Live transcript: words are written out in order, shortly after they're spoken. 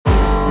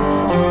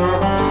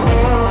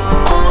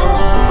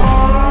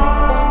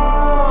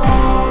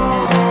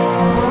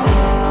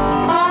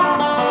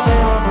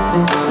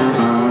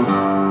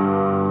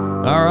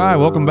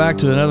welcome back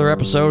to another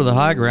episode of The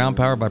High Ground,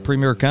 powered by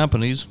Premier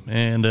Companies.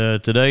 And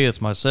today it's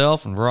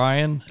myself and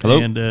Ryan.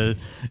 Hello.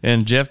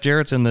 And Jeff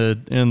Jarrett's in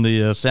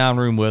the sound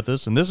room with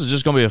us. And this is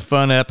just going to be a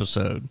fun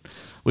episode.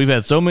 We've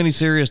had so many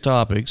serious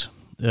topics.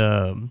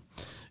 You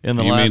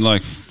mean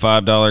like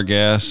 $5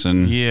 gas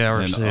and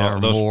or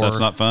more. That's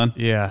not fun.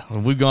 Yeah,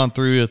 we've gone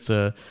through.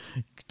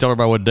 Tell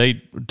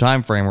everybody what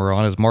time frame we're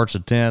on. It's March the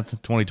 10th,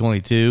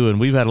 2022, and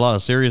we've had a lot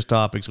of serious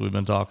topics that we've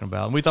been talking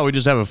about. And we thought we'd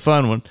just have a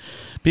fun one.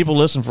 People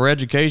listen for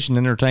education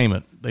and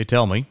entertainment, they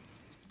tell me,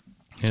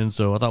 and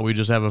so I thought we'd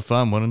just have a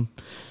fun one.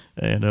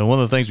 And one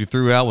of the things we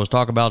threw out was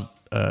talk about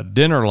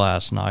dinner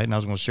last night, and I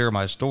was going to share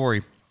my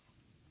story.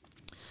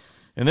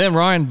 And then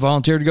Ryan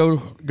volunteered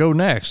to go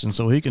next, and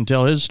so he can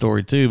tell his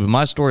story too. But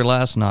my story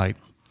last night,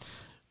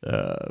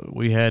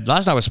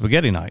 last night was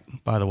spaghetti night,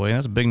 by the way, and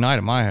that's a big night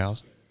at my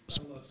house.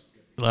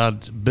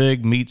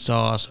 Big meat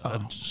sauce. I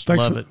just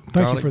love it.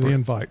 Thank you for the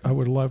invite. I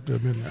would love to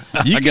have been there.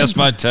 I guess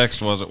my text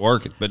wasn't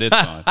working, but it's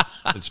fine.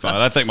 It's fine.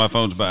 I think my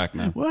phone's back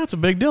now. Well, that's a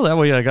big deal. That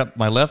way I got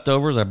my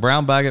leftovers. I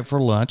brown bag it for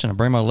lunch, and I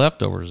bring my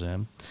leftovers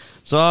in.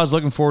 So I was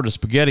looking forward to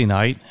spaghetti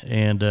night,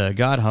 and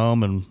got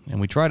home, and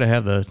we try to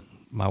have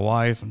my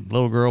wife and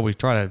little girl, we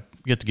try to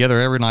get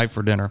together every night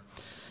for dinner.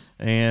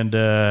 And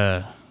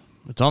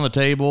it's on the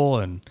table.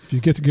 And if you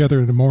get together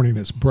in the morning,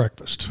 it's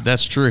breakfast.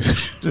 That's true.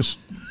 Just...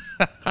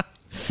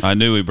 I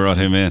knew we brought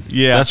him in.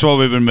 Yeah. That's what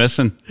we've been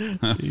missing.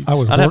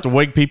 I'd have to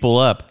wake people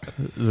up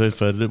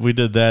if we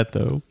did that,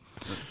 though.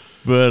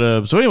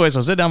 But so anyway, so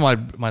I sit down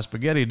my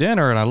spaghetti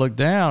dinner, and I look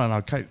down, and I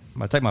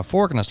take my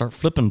fork, and I start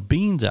flipping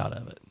beans out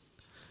of it.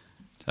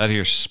 Out of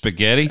your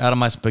spaghetti? Out of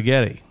my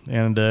spaghetti.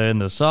 And in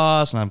the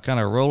sauce, and I'm kind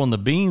of rolling the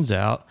beans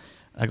out.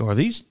 I go, are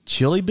these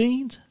chili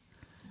beans?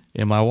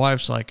 And my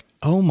wife's like,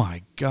 oh,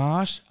 my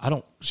gosh.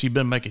 She'd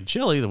been making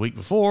chili the week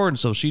before, and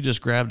so she just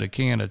grabbed a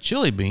can of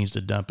chili beans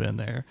to dump in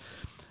there.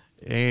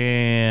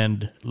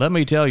 And let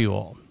me tell you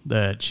all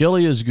that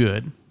chili is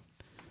good,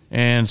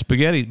 and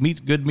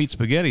good meat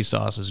spaghetti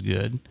sauce is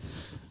good,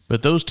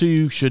 but those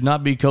two should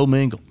not be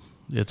commingled.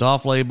 It's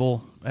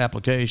off-label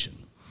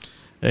application.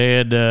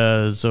 And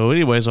so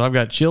I've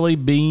got chili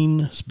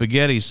bean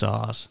spaghetti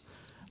sauce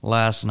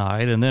last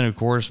night, and then of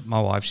course my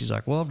wife, she's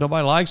like, well, if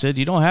nobody likes it,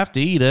 you don't have to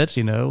eat it,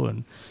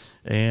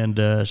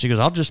 and she goes,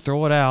 I'll just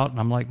throw it out. And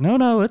I'm like,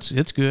 no,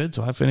 it's good.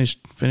 So I finished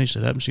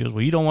it up, and she goes,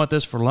 well, you don't want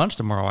this for lunch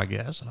tomorrow, I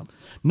guess. And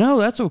no,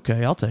 that's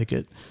okay, I'll take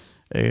it.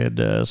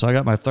 And so I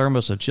got my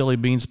thermos of chili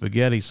bean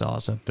spaghetti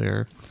sauce up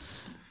there.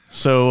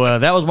 So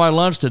that was my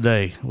lunch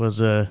today,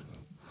 was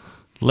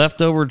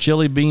leftover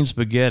chili bean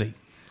spaghetti.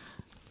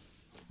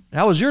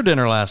 How was your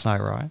dinner last night,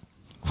 Ryan?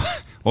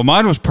 Well,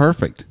 mine was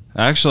perfect.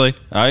 Actually,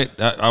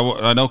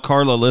 I know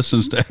Carla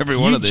listens to every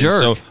one of these.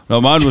 Jerk. So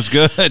no, mine was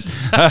good.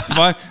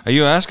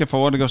 You asked if I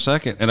wanted to go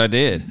second, and I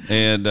did,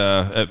 and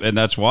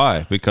that's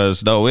why,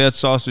 because we had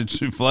sausage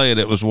souffle and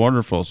it was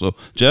wonderful. So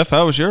Jeff,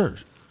 how was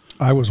yours?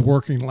 I was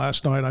working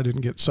last night. I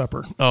didn't get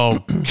supper.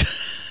 Oh,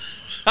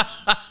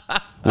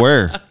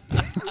 where?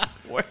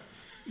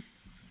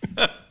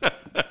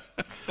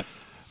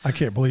 I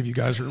can't believe you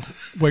guys are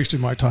wasting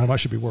my time. I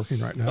should be working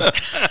right now.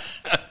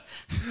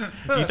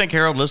 You think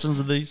Harold listens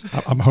to these?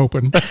 I'm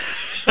hoping.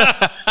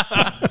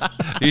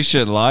 You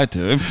shouldn't lie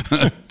to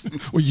him.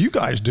 Well, you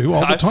guys do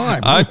all the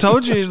time. I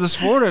told you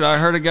this morning, I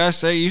heard a guy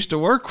say he used to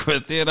work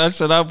with you, and I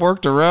said I've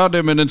worked around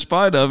him and in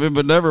spite of him,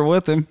 but never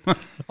with him.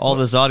 All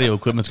this audio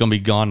equipment's going to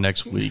be gone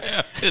next week.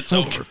 Yeah, it's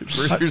over.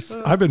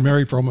 I've been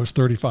married for almost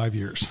 35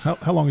 years.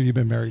 How long have you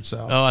been married,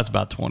 Sal? Oh, that's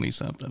about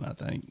 20-something, I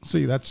think.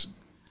 See,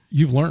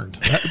 you've learned.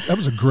 That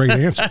was a great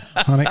answer,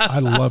 honey. I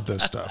love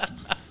this stuff.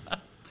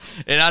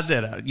 And I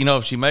did.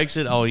 If she makes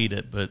it, I'll eat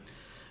it. But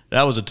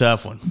that was a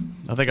tough one.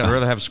 I think I'd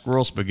rather have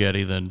squirrel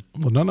spaghetti than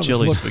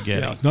chili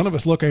spaghetti. Yeah, none of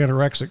us look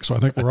anorexic, so I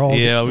think we're all we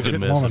getting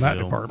could miss along in that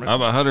Bill. department. I'm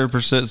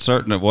 100%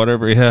 certain that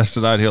whatever he has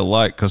tonight, he'll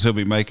like, because he'll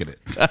be making it.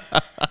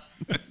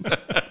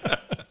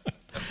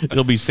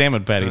 It'll be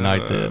salmon patty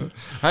night then.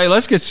 Hey,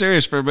 let's get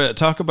serious for a bit.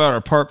 Talk about our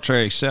PARP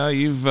training. Sal,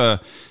 you've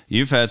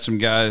had some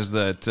guys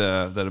that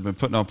have been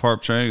putting on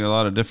PARP training in a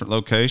lot of different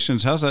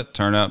locations. How's that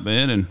turnout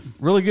been? And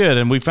really good.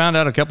 And we found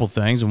out a couple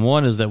things. And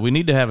one is that we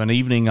need to have an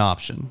evening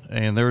option.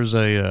 And there's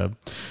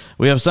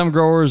we have some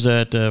growers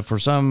that for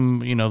some,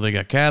 they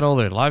got cattle,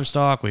 they got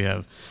livestock. We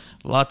have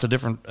lots of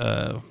different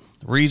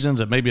reasons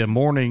that maybe a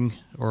morning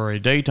or a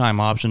daytime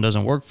option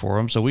doesn't work for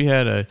them. So we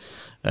had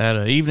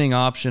an evening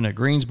option at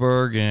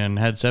Greensburg and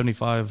had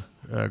 75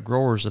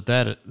 growers at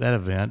that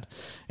event,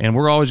 and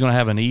we're always going to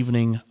have an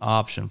evening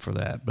option for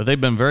that. But they've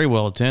been very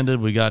well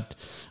attended. We got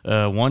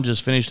one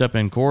just finished up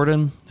in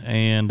Corden,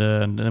 and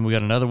then we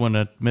got another one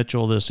at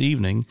Mitchell this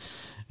evening.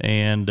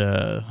 And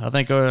I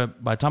think by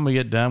the time we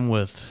get done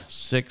with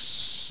 6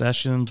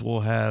 sessions,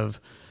 we'll have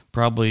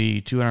probably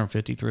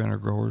 250, 300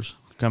 growers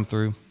come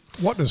through.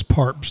 What does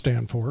PARP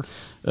stand for?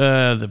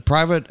 The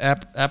private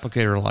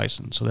applicator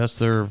license. So that's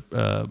their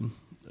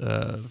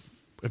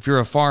if you're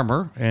a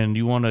farmer and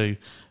you want to...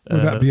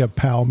 Would that be a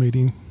PAL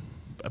meeting?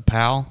 A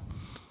PAL?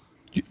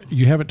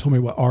 You haven't told me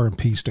what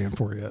R&P stand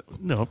for yet.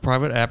 No,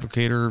 private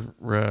applicator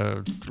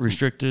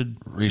restricted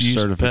use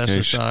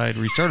pesticide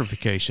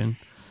recertification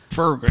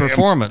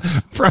performance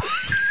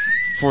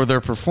for their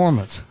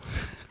performance.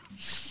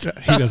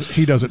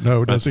 He doesn't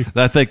know, does he?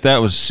 I think that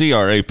was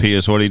CRAP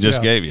is what he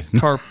just gave you.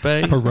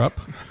 PARP.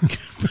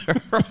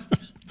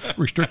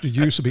 Restricted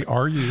use would be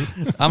RU.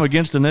 I'm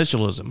against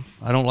initialism.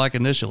 I don't like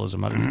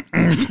initialism.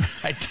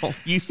 I don't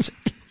use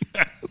it.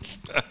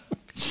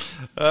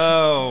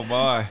 Oh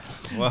my!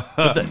 Well,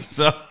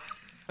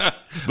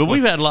 but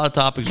we've had a lot of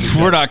topics.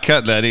 We're not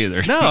cutting that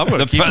either. No, I'm going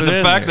to keep it in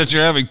The fact there. that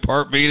you're having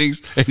PARP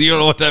meetings and you don't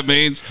know what that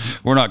means,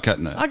 we're not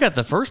cutting that. I got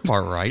the first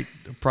part right.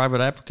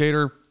 Private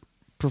applicator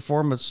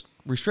performance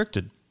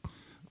restricted.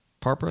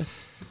 PARP.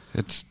 I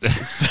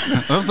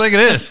don't think it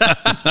is.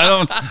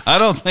 I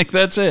don't think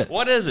that's it.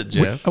 What is it,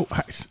 Jeff?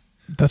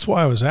 That's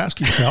why I was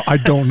asking, Sal. I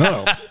don't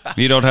know.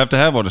 You don't have to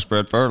have one to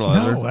spread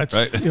fertilizer. No, that's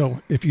right?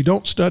 If you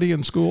don't study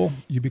in school,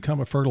 you become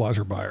a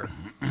fertilizer buyer.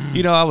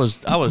 I was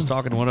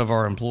talking to one of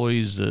our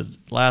employees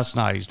last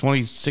night. He's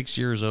 26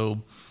 years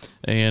old,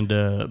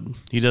 and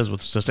he does with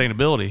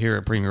sustainability here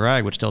at Premier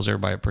Ag, which tells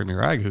everybody at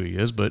Premier Ag who he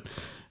is. But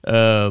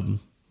I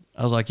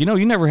was like, you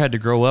never had to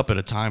grow up at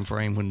a time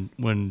frame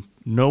when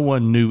no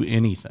one knew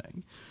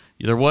anything.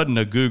 There wasn't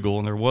a Google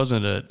and there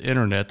wasn't an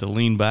internet to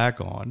lean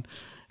back on.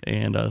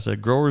 And I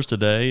said, growers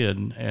today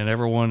and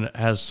everyone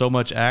has so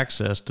much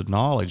access to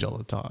knowledge all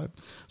the time.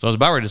 So I was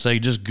about ready to say,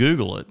 just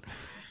Google it.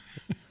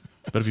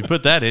 But if you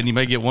put that in, you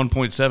may get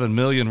 1.7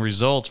 million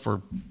results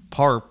for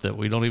PARP that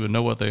we don't even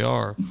know what they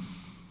are.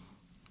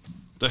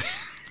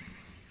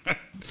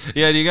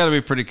 Yeah, you got to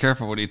be pretty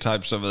careful when you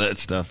type some of that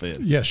stuff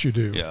in. Yes, you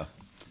do. Yeah.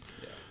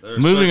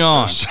 Moving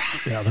on.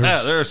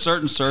 There are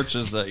certain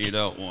searches that you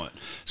don't want.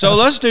 So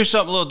let's do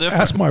something a little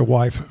different. Ask my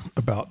wife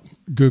about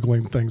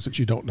Googling things that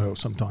you don't know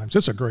sometimes.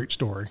 It's a great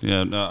story.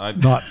 Yeah, no,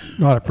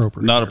 Not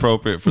appropriate. Not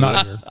appropriate for Not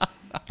that. here.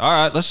 All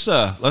right, let's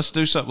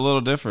do something a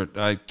little different.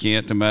 I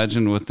can't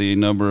imagine with the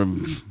number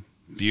of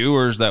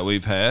viewers that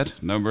we've had,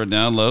 number of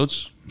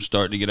downloads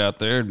starting to get out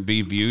there and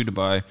be viewed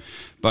by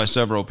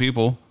several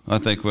people. I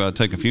think we'll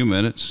take a few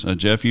minutes.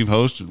 Jeff, you've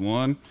hosted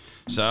one.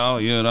 Sal,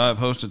 you and I have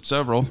hosted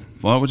several.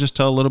 Why don't we just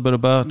tell a little bit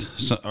about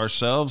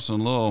ourselves and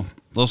a little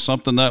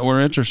something that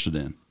we're interested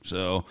in?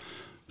 So,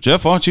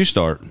 Jeff, why don't you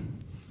start?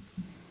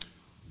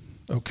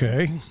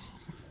 Okay.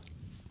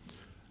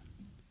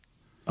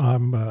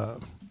 I'm at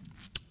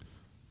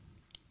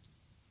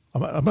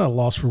a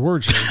loss for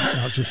words here.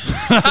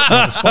 Just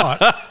on the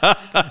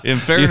spot. In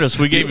fairness,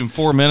 we gave him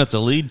 4 minutes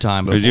of lead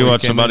time. Did you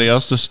want somebody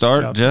else to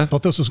start, I Jeff?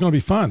 thought this was going to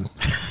be fun.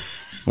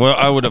 Well,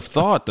 I would have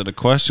thought that a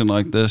question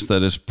like this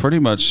that is pretty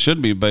much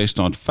should be based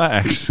on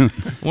facts.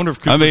 Wonder if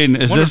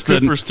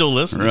Cooper's still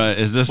listening. Right?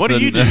 Is this what do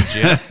you do,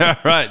 Jeff? All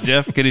right,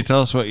 Jeff. Can you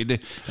tell us what you do?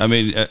 I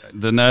mean,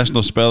 the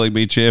National Spelling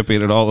Bee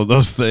champion and all of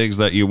those things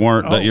that you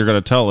weren't that you're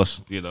going to tell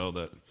us.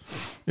 That.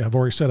 Yeah, I've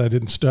already said I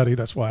didn't study.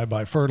 That's why I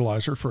buy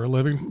fertilizer for a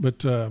living.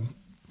 But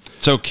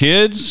so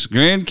kids,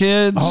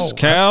 grandkids,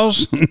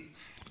 cows.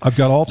 I've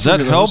got all three. Does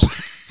that help?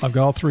 I've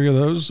got all three of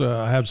those.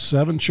 I have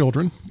 7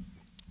 children.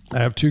 I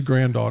have 2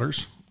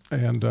 granddaughters,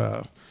 and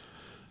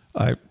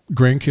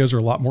grandkids are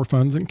a lot more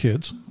fun than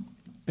kids,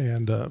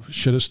 and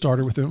should have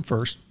started with them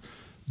first.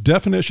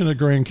 Definition of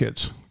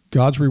grandkids: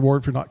 God's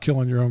reward for not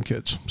killing your own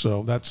kids.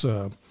 So that's.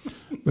 No,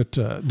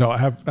 I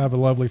have a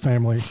lovely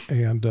family,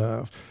 and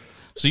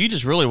so you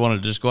just really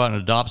want to just go out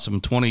and adopt some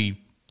 20,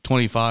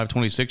 25,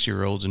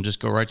 26-year-olds and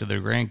just go right to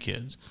their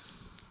grandkids.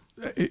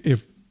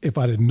 If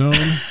I'd have known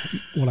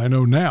what I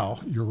know now,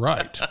 you're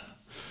right.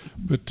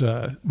 But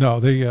no,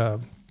 they.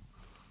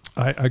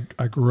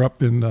 I grew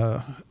up with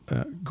a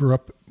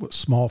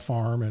small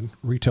farm and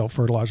retail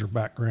fertilizer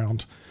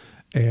background,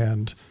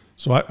 and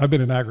so I've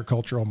been in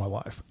agriculture all my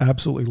life.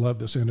 Absolutely love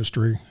this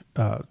industry.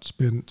 It's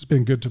been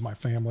good to my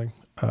family.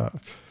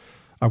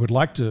 I would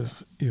like to,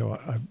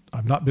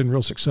 I've not been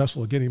real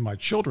successful at getting my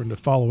children to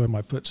follow in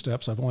my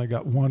footsteps. I've only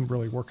got one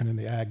really working in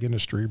the ag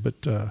industry,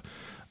 but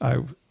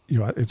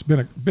it's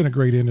been a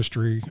great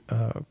industry.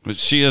 But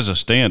she is a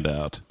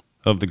standout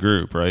of the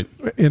group, right?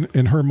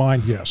 In her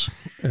mind, yes.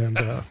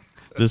 And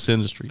this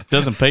industry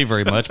doesn't pay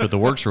very much, but the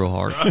work's real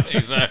hard. Right,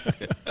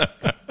 exactly.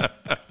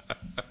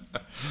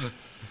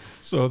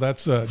 So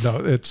that's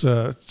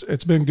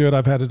it's been good.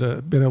 I've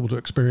been able to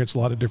experience a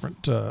lot of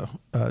different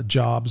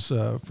jobs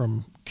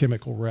from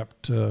chemical rep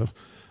to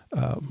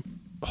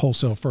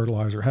wholesale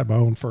fertilizer. Had my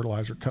own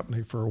fertilizer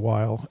company for a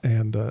while,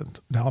 and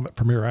now I'm at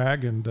Premier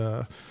Ag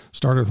and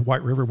started with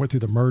White River. Went through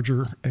the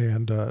merger,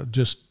 and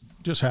just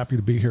happy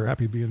to be here.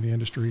 Happy to be in the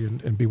industry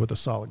and be with a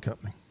solid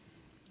company.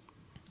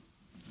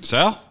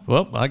 Sal?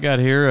 Well, I got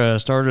here,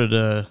 joined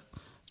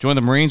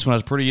the Marines when I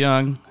was pretty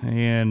young,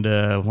 and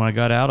when I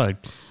got out, I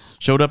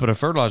showed up at a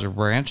fertilizer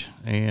branch,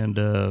 and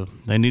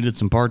they needed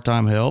some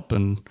part-time help,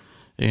 and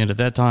at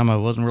that time I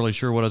wasn't really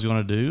sure what I was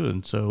going to do,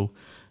 and so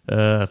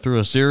through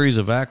a series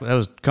of that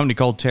was a company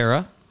called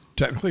Terra.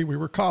 Technically, we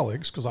were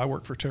colleagues because I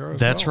worked for Terra.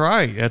 That's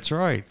right.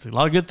 A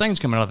lot of good things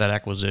coming out of that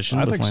acquisition.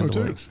 I think so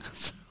too.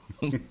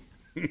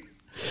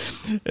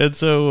 And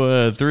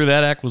so through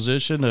that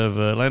acquisition of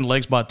Land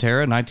Lakes bought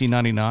Terra in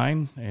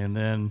 1999, and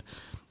then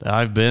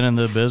I've been in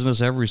the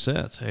business ever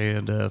since.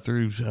 And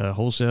through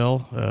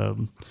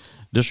wholesale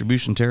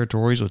distribution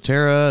territories with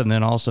Terra, and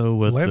then also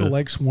with Land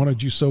Lakes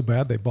wanted you so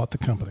bad they bought the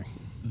company.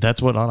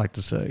 That's what I like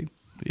to say.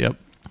 Yep.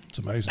 It's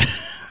amazing.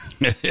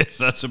 It is.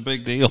 That's a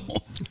big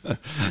deal.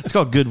 It's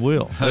called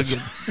goodwill.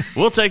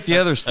 We'll take the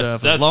other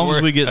stuff as long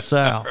as we get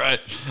Sal. Right.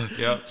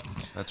 Yep.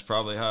 That's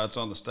probably how it's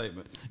on the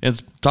statement.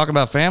 It's talking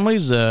about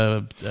families.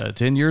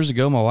 10 years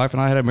ago, my wife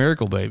and I had a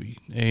miracle baby,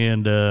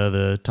 and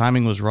the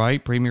timing was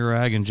right. Premier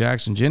Ag and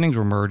Jackson Jennings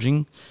were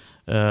merging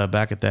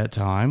back at that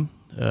time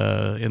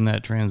in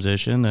that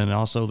transition, and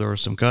also there were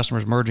some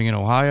customers merging in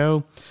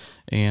Ohio,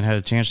 and had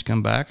a chance to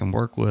come back and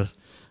work with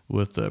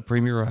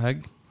Premier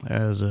Ag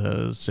as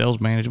sales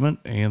management,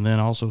 and then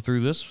also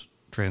through this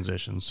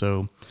transition.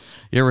 So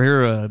you ever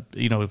hear,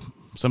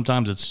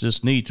 sometimes it's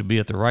just neat to be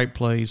at the right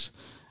place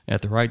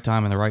at the right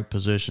time in the right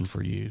position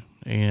for you.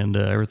 And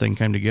everything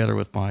came together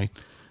with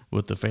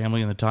the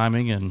family and the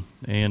timing,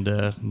 and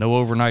no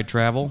overnight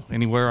travel.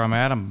 Anywhere I'm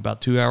at, I'm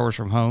about 2 hours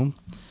from home.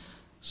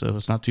 So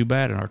it's not too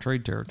bad in our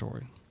trade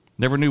territory.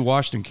 Never knew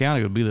Washington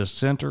County would be the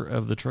center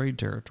of the trade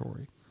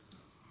territory.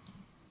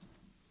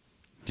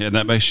 Yeah, and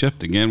that may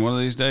shift again one of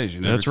these days. You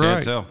never That's can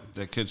right. tell.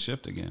 That could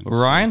shift again.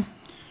 Ryan?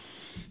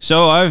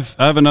 So I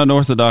have an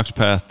unorthodox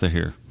path to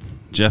here.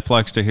 Jeff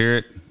likes to hear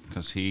it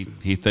because he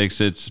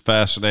thinks it's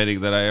fascinating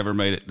that I ever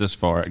made it this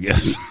far, I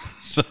guess.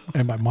 So.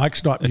 And my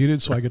mic's not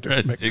muted, so I get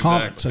to make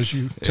comments as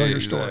you tell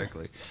your story.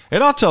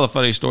 And I'll tell a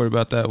funny story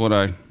about that when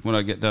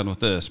I get done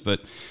with this.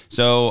 But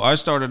so I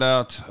started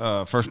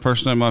out first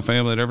person in my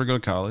family to ever go to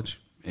college.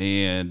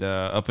 And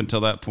up until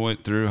that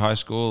point through high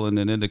school and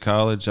then into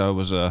college, I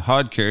was a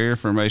hod carrier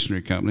for a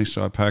masonry company.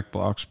 So I packed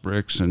blocks,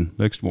 bricks, and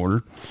mixed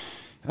mortar.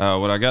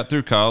 When I got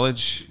through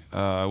college,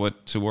 I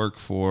went to work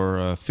for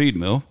a feed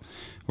mill.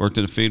 Worked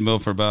at a feed mill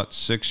for about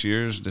 6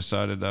 years.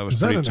 Decided I was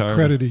pretty tired. Is that an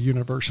accredited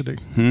university?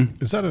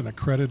 Is that an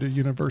accredited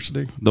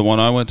university? The one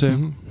I went to?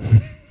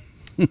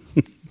 Mm-hmm.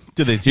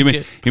 Did they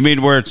teach you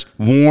mean where it's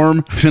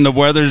warm and the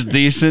weather's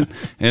decent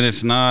and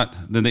it's not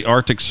in the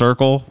Arctic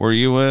Circle where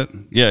you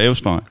went? Yeah, it was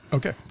fine.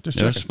 Okay, just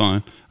checking. checking. It's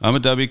fine. I'm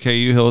a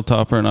WKU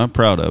Hilltopper and I'm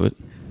proud of it.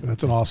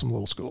 That's an awesome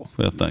little school.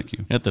 Well, thank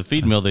you. At the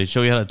feed mill, they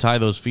show you how to tie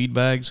those feed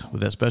bags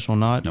with that special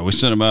knot? No, we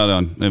sent them out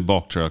in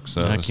bulk trucks.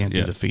 So I can't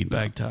do the feed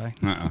bag tie.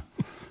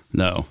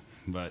 No.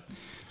 But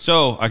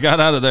so I got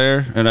out of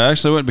there and I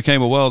actually went and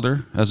became a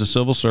welder as a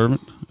civil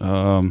servant.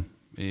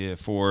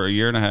 For a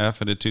year and a half,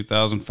 and in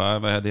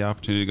 2005, I had the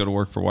opportunity to go to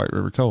work for White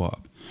River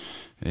Co-op,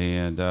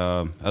 and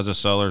as a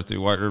seller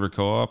through White River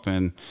Co-op,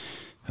 and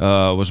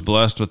was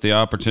blessed with the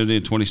opportunity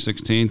in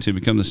 2016 to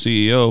become the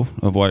CEO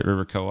of White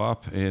River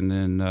Co-op, and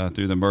then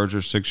through the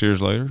merger 6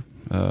 years later,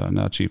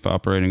 now Chief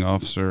Operating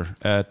Officer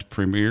at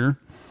Premier.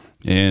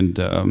 And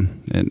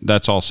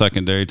that's all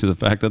secondary to the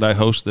fact that I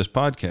host this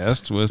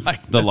podcast with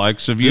the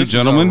likes of you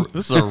gentlemen.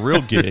 This is a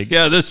real gig.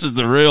 Yeah, this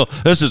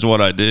is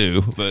what I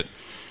do,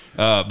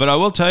 But I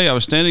will tell you, I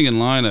was standing in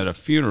line at a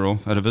funeral,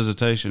 at a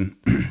visitation,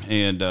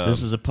 and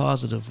this is a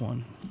positive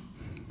one.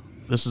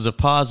 This is a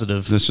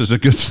positive. This is a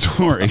good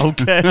story.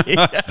 Okay.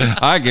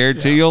 I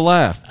guarantee you'll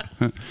laugh.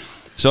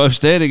 So I'm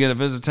standing in a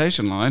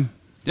visitation line.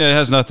 Yeah, it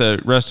has nothing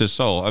to rest his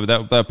soul. I mean,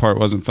 that part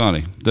wasn't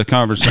funny. The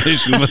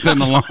conversation within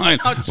the line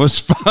was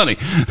funny.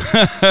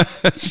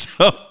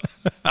 So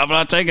I'm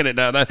not taking it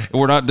down.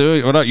 We're not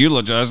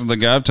eulogizing the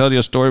guy. I'm telling you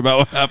a story about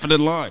what happened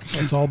in line.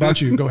 It's all about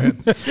you. Go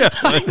ahead. Yeah,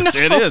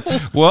 it is.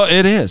 Well,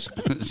 it is.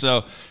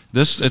 So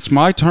it's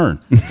my turn.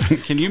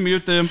 Can you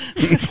mute them?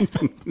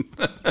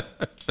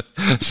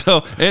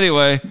 So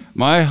anyway,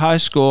 my high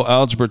school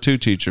Algebra 2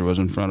 teacher was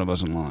in front of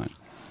us in line.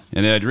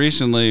 And I'd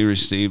recently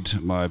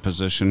received my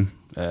position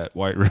at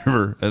White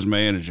River as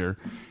manager.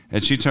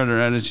 And she turned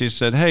around and she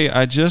said, "Hey,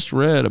 I just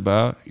read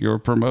about your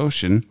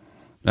promotion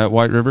at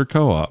White River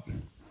Co-op.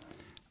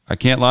 I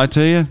can't lie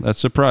to you, that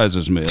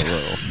surprises me a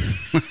little."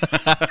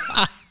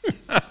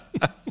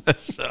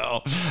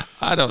 So,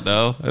 I don't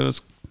know.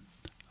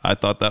 I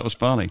thought that was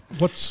funny.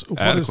 What is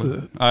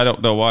the? I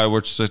don't know why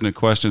we're sending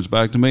questions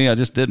back to me. I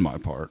just did my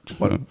part.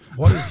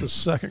 What is the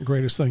second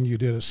greatest thing you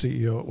did as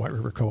CEO at White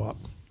River Co-op?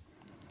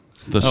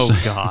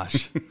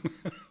 Gosh.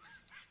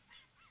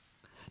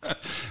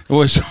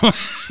 It's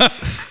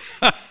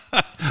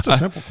a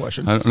simple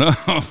question. I don't know.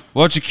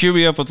 Why don't you cue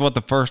me up with what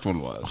the first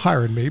one was?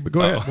 Hiring me, but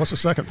go ahead. What's the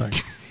second thing?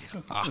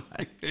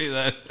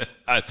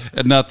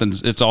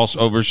 Nothing's. It's all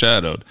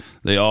overshadowed.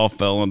 They all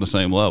fell on the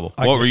same level.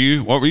 What were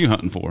you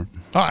hunting for?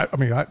 I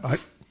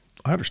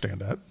understand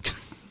that.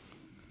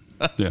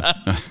 Yeah,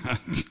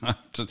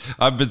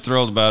 I've been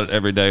thrilled about it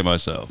every day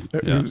myself.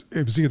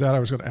 It was either that I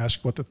was going to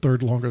ask what the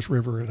third longest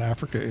river in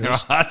Africa is.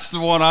 That's the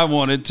one I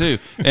wanted too.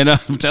 And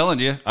I'm telling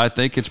you, I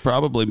think it's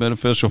probably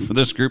beneficial for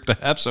this group to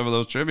have some of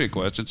those trivia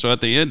questions. So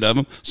at the end of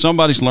them,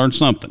 somebody's learned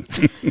something.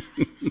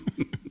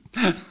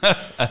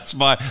 That's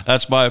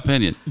my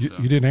opinion. You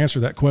didn't answer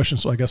that question,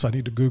 so I guess I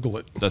need to Google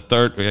it. The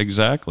third,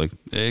 exactly.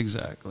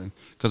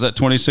 because that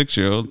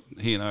 26-year-old,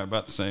 he and I are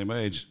about the same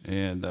age,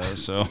 and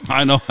so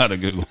I know how to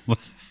Google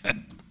that.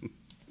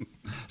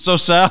 So,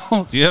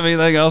 Sal, do you have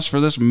anything else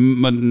for this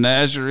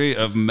menagerie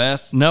of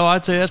mess? No,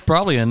 I'd say that's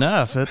probably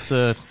enough. That's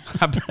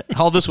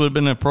all this would have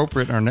been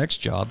appropriate in our next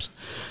jobs.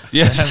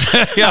 Yes.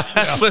 Yeah.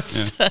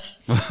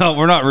 Well,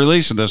 we're not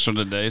releasing this one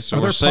today,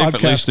 so we're safe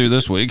at least through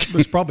this week.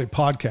 There's probably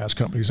podcast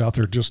companies out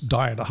there just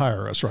dying to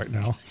hire us right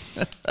now.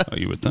 Oh,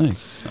 you would think.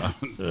 I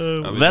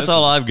mean, That's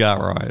all I've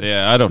got, right?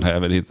 Yeah, I don't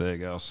have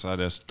anything else. I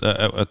just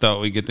I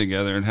thought we'd get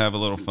together and have a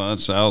little fun.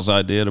 Sal's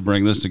idea to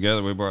bring this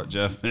together. We brought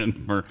Jeff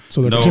in for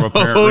no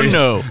apparent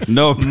reason.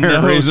 No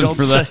apparent reason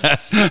for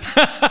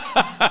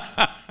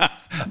that.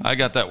 I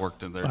got that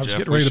worked in there, I was Jeff.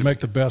 getting ready to make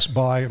the best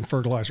buy in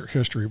fertilizer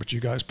history, but you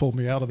guys pulled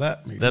me out of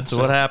that meeting. That's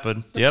what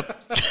happened.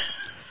 Yep.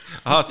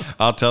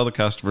 I'll tell the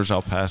customers.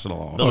 I'll pass it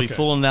along. They'll be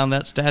pulling down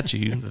that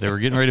statue that they were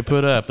getting ready to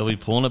put up. They'll be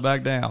pulling it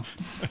back down.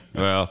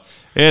 Well,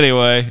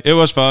 anyway, it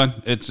was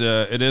fun. It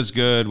is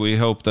good. We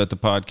hope that the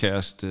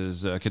podcast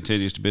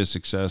continues to be a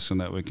success and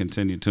that we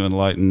continue to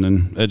enlighten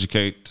and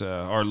educate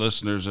our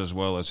listeners, as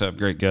well as have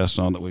great guests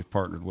on that we've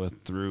partnered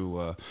with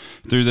through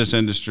this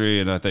industry.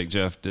 And I think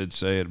Jeff did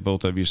say it.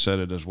 Both of you said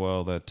it as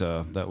well,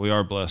 that we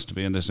are blessed to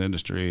be in this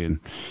industry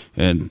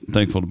and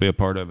thankful to be a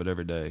part of it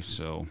every day.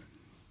 So,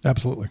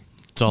 absolutely.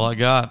 That's all I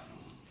got.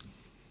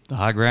 The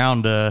high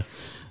ground.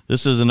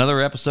 This is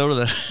another episode of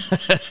the.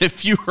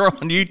 If you were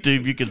on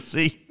YouTube, you could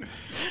see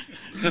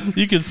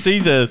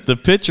the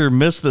pitcher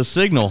missed the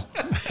signal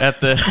at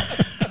the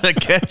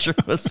catcher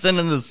was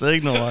sending the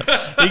signal.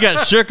 He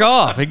got shook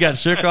off.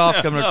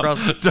 Coming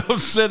across. Don't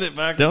send it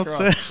back.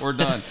 We're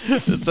done.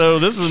 So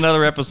this is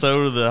another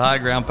episode of the High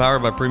Ground,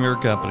 powered by Premier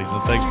Companies.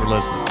 And thanks for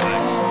listening.